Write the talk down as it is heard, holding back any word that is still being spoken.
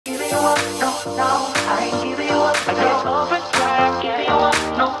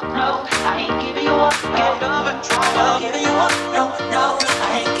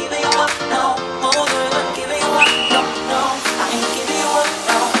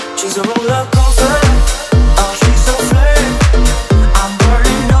She's a roller coaster. Oh, she's so flame. I'm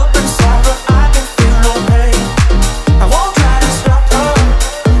burning up inside, but I can feel no pain. I won't try to stop her.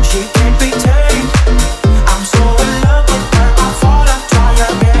 She can't be tamed. I'm so in love with her. I fall and try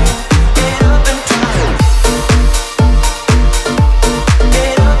again. Get up and try.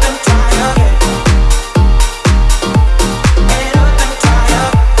 Get up and try again. Get up and try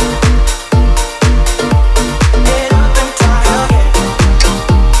again. Get up and try again.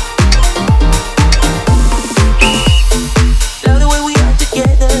 Love the way we are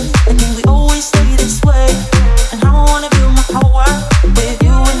together. I think we always stay this way. And I wanna build my whole world with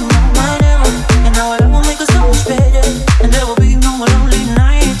you and no one ever. And our love will make us so much better. And there will be no more lonely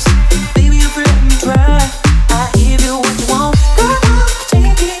nights. Baby, if you let me try, I give you what you want. Girl, I'll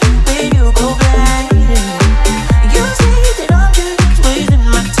take it when you go blind. You say that I'm just wasting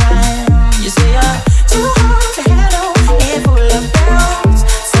my time. You say I'm too hard to handle and full of doubts.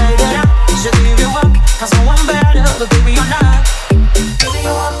 Say that I should give you up, 'cause no one better, but baby, you're not. Giving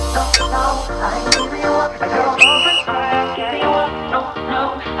you up, no, no, I ain't giving you up. Girl, don't try, giving you up, no, no,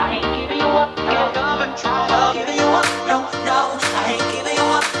 I ain't giving you up. Girl, don't try, giving you up, no, no, I ain't giving you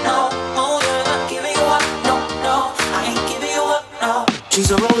up, no, oh yeah, giving you up, no, no, I ain't giving you up, no. She's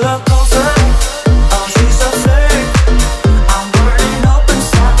a roller coaster. Oh, she's a flame. I'm burning up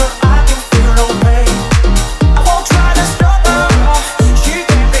inside, but I can feel no pain. I won't try to stop her. She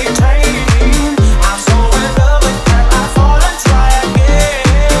can't be tamed. I'm so in love with her. I fall and try again.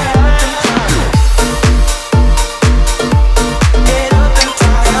 Get up and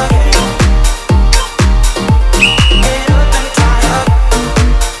try again. Get up and try again.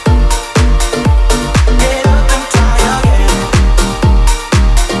 Get up and try again.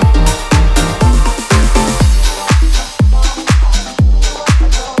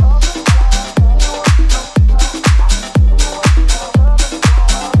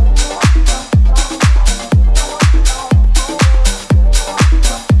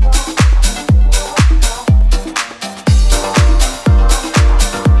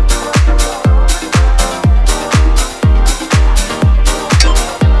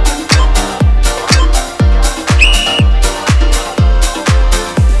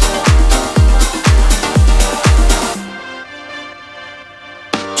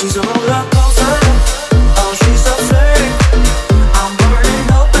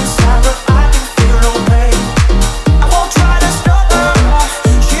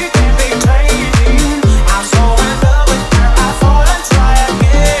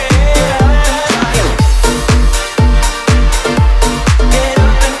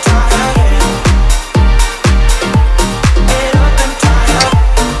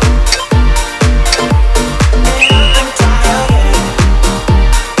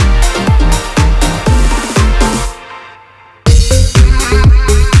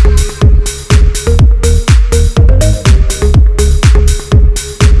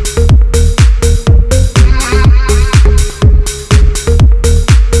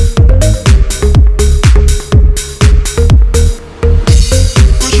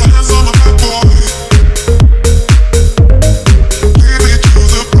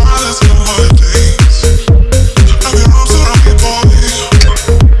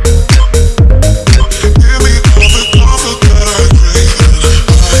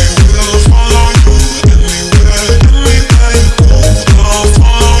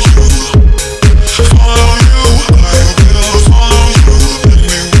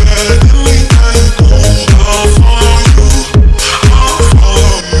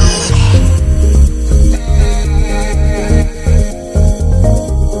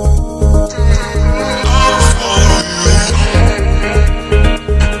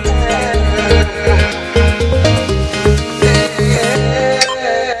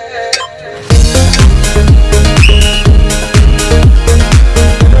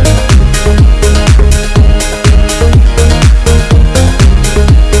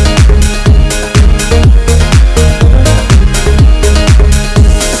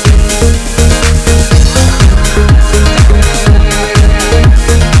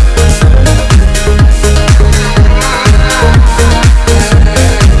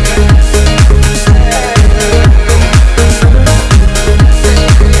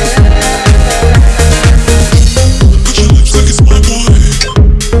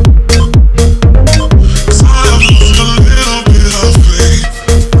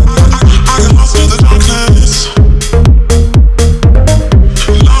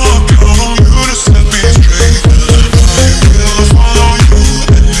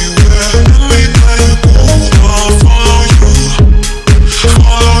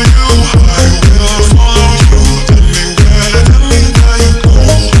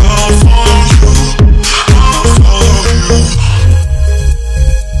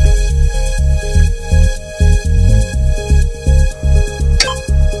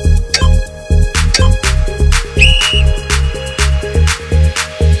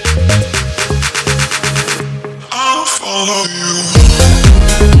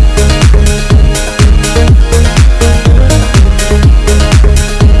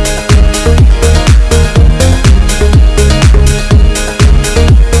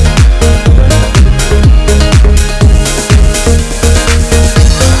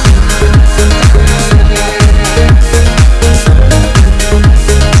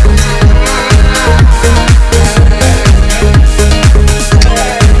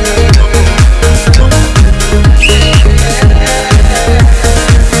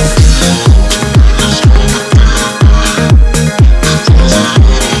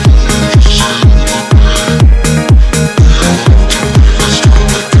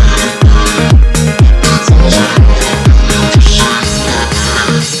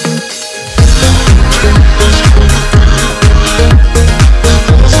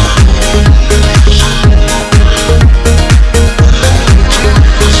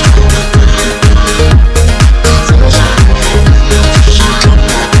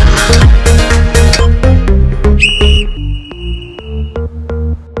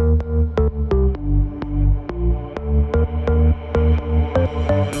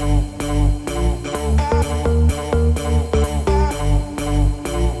 out.